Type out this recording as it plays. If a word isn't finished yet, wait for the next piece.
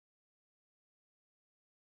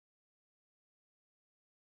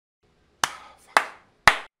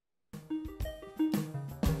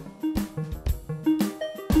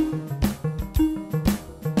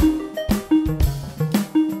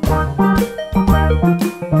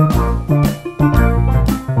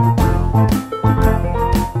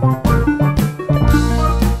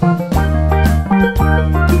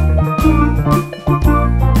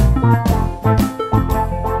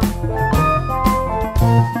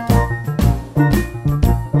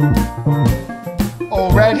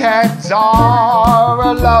Redheads are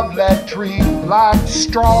a lovely treat, like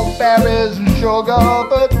strawberries and sugar,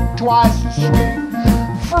 but twice as sweet.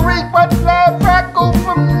 Frequently freckle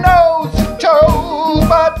from nose to toe,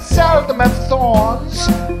 but seldom have thorns,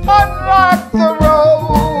 unlike the rose.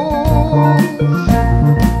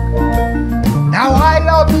 Now I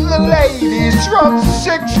love the ladies from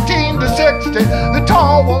 16 to 60, the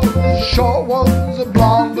tall ones, the short ones, the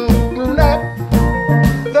blonde, the brunette.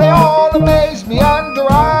 They all amaze me and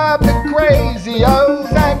drive me crazy. Oh,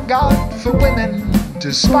 thank God for women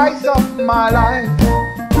to spice up my life.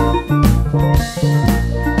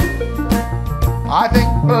 I think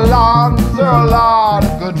blondes are a lot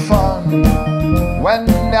of good fun when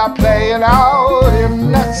they're playing out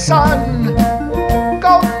in the sun,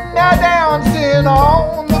 going there dancing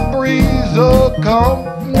on the breeze,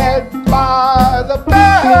 accompanied by the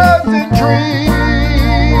birds and trees.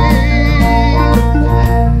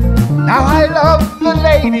 Now I love the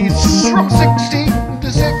ladies from 16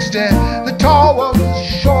 to 60, the tall ones,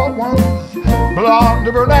 short ones, blonde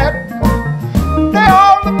or brunette. They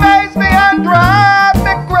all amaze me and drive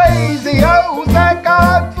me crazy. Oh, thank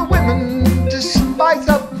God for women to spice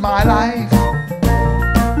up my life.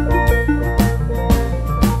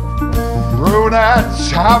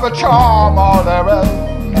 Brunettes have a charm all their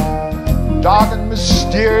own, dark and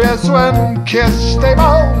mysterious when kissed they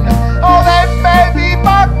moan. Oh, they may be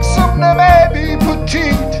buxom, they may be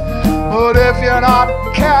petite, but if you're not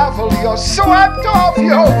careful, you're swept off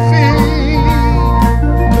your feet.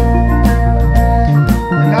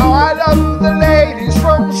 Now I love the ladies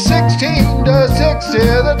from 16 to 60,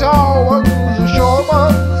 the tall ones, the short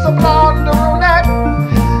ones, the blonde, the brunette.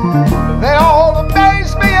 They all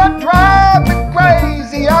amaze me and drive me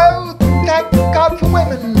crazy. Oh, thank God for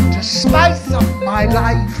women to spice up my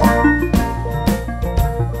life.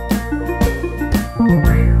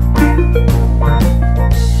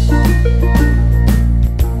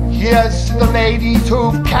 Here's to the ladies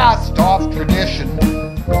who've cast off tradition,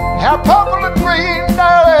 hair purple and green,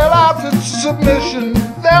 their life is submission.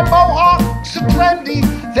 Their mohawks are trendy,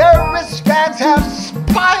 their wristbands have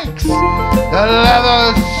spikes, the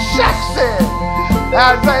leather's sexy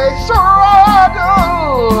as they straddle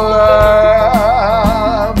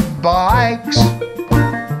bikes.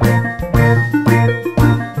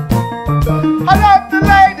 I love the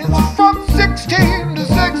ladies from 16 to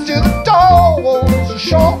 60, the tall ones, the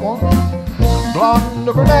short ones, blonde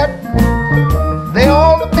or brunette. They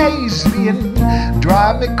all amaze me and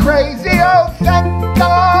drive me crazy. Oh, thank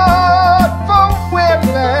God